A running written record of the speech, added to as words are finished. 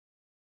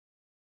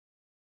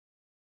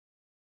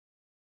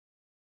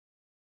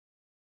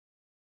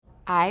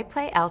I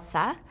play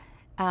Elsa,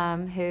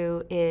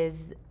 who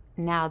is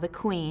now the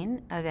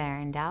Queen of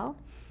Arendelle.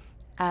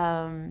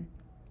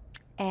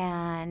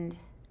 And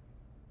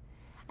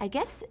I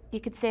guess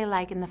you could say,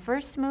 like in the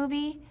first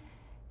movie,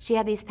 she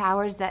had these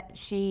powers that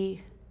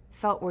she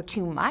felt were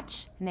too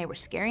much, and they were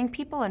scaring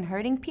people and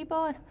hurting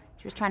people.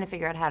 She was trying to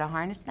figure out how to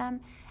harness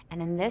them.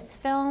 And in this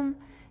film,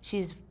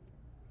 she's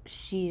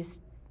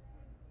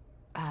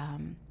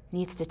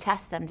needs to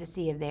test them to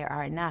see if they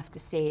are enough to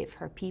save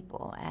her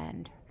people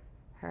and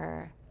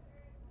her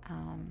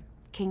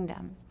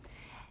kingdom.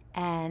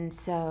 And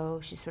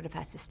so she sort of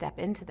has to step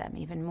into them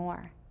even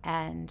more.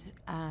 And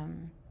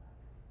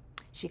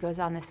she goes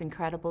on this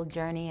incredible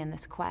journey and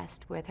this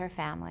quest with her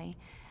family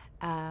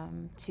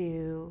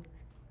to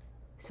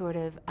sort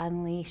of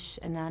unleash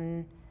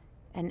and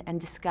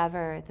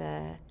discover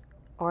the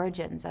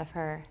origins of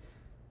her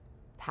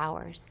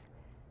powers.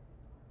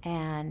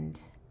 And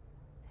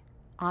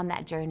on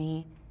that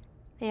journey,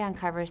 they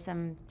uncover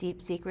some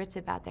deep secrets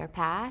about their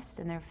past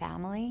and their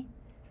family.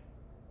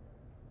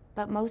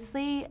 But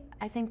mostly,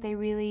 I think they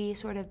really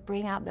sort of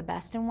bring out the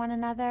best in one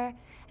another.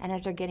 And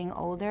as they're getting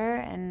older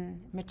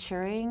and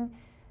maturing,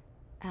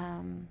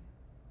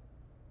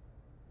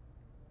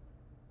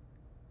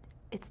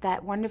 it's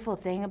that wonderful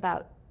thing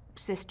about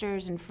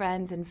sisters and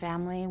friends and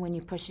family when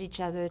you push each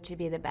other to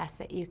be the best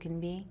that you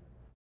can be.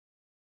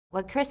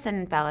 What Chris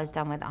and Bella's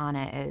done with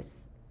Anna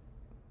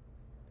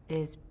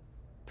is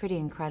pretty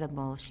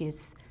incredible.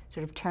 She's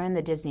sort of turned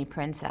the Disney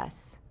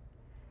princess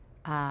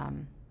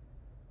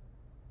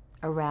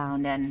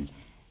around and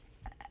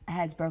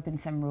has broken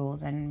some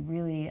rules and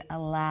really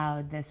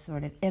allowed this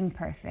sort of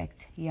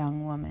imperfect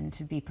young woman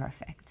to be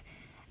perfect.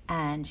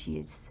 And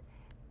she's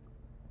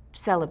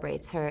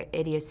celebrates her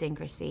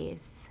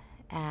idiosyncrasies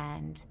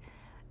and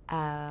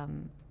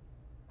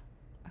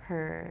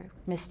her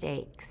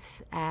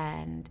mistakes,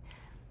 and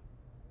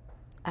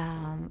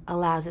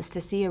allows us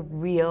to see a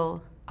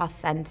real,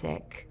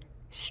 authentic,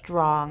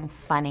 strong,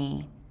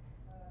 funny,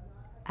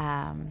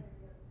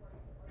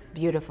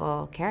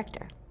 beautiful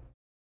character.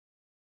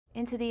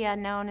 Into the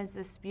Unknown is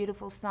this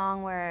beautiful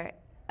song where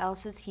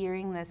Elsa's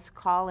hearing this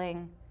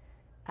calling.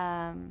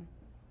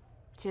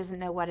 She doesn't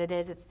know what it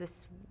is. It's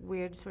this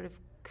weird sort of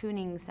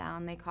cooning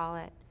sound, they call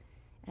it.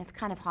 And it's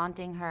kind of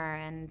haunting her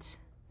and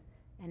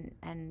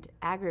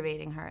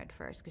aggravating her at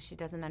first because she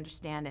doesn't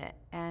understand it.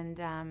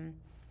 And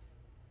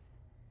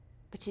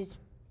but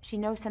she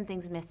knows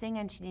something's missing,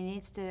 and she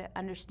needs to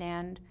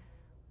understand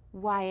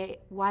why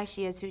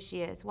she is who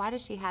she is. Why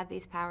does she have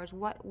these powers?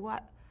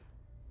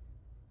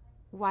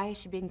 Why is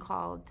she being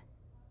called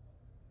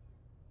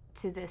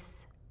to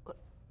this?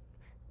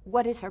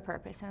 What is her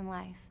purpose in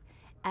life?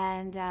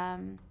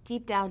 And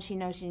deep down, she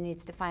knows she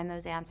needs to find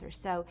those answers.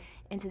 So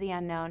Into the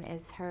Unknown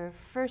is her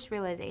first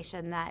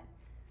realization that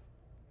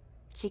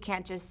she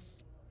can't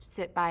just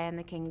sit by in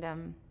the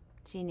kingdom.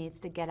 She needs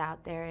to get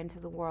out there into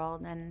the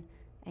world and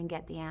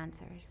get the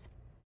answers.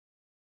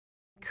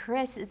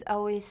 Chris is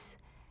always,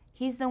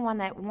 he's the one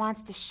that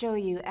wants to show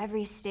you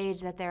every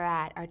stage that they're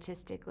at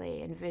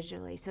artistically and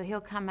visually. So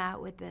he'll come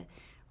out with the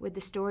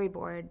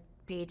storyboard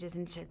pages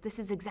and say, this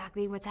is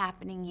exactly what's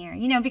happening here.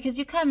 You know, because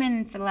you come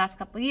in for the last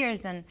couple of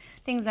years and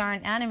things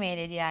aren't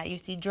animated yet. You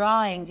see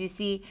drawings, you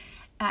see,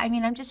 I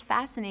mean, I'm just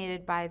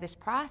fascinated by this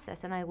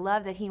process, and I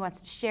love that he wants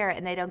to share it,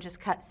 and they don't just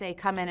say,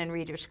 come in and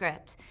read your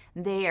script.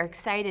 They are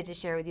excited to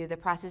share with you the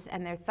process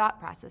and their thought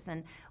process,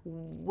 and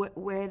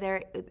why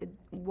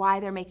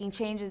they're making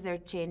changes they're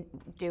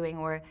doing,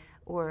 or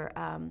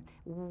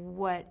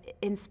what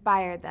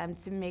inspired them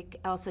to make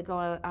Elsa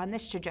go on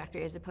this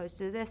trajectory as opposed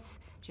to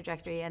this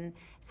trajectory. And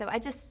so I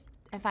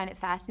find it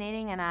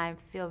fascinating, and I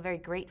feel very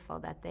grateful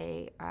that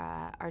they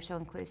are so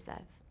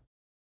inclusive.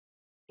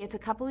 It's a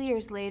couple of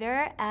years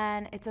later,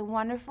 and it's a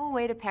wonderful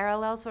way to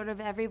parallel sort of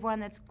everyone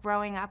that's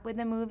growing up with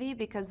the movie,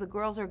 because the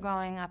girls are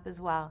growing up as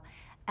well.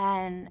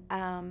 And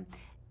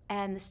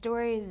the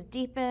story is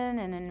deepened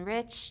and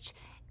enriched,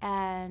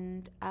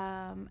 and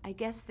I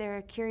guess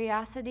their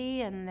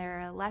curiosity and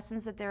their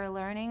lessons that they're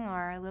learning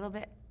are a little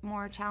bit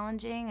more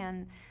challenging,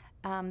 and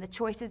the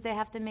choices they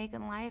have to make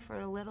in life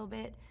are a little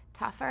bit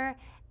tougher,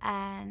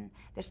 and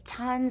there's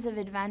tons of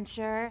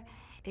adventure.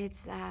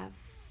 It's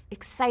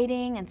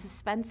exciting and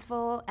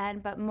suspenseful,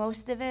 but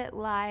most of it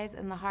lies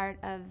in the heart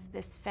of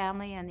this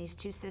family and these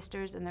two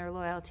sisters and their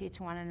loyalty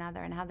to one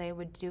another and how they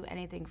would do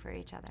anything for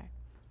each other.